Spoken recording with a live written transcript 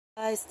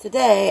Guys,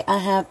 today I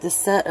have the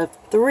set of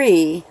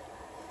 3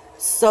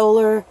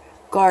 solar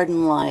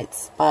garden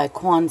lights by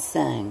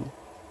QUANSHEng.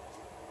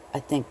 I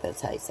think that's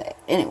how you say it.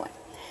 Anyway,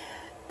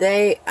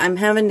 I'm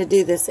having to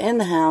do this in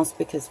the house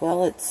because,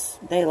 well, it's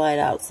daylight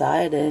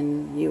outside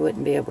and you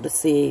wouldn't be able to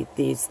see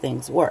these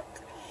things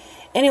work.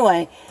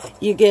 Anyway,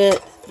 you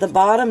get the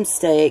bottom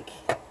stake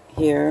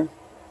here,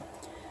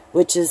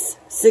 which is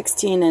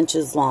 16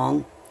 inches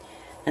long,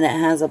 and it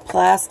has a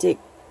plastic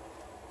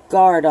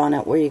guard on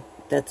it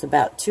that's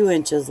about 2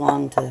 inches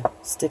long to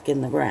stick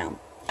in the ground.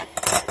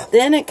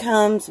 Then it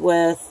comes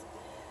with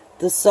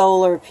the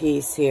solar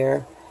piece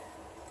here.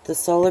 The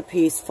solar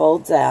piece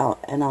folds out,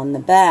 and on the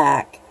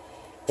back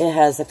it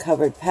has a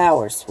covered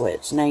power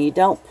switch. Now you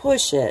don't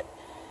push it,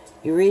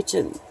 you reach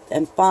it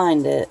and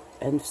find it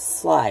and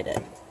slide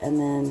it, and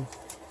then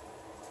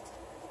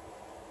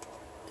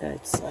then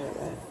it's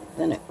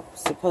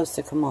supposed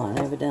to come on.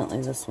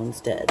 Evidently this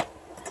one's dead.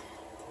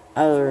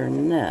 Or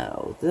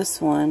no,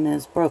 this one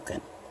is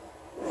broken.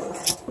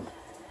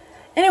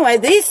 Anyway,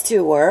 these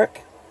two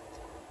work.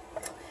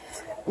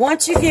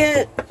 Once you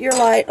get your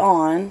light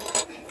on,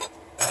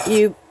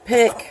 you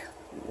pick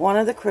one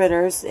of the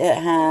critters. It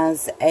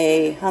has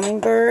a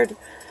hummingbird,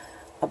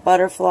 a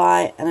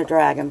butterfly, and a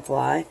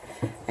dragonfly.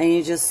 And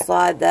you just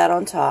slide that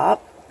on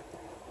top.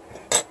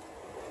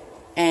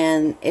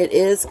 And it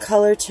is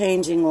color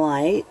changing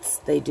lights.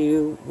 They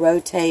do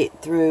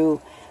rotate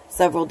through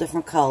several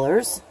different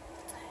colors.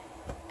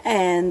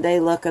 And they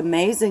look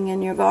amazing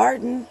in your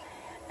garden.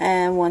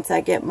 And once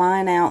I get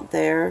mine out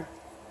there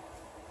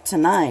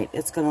tonight,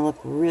 it's going to look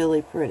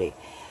really pretty.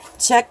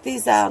 Check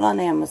these out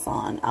on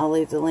Amazon. I'll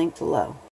leave the link below.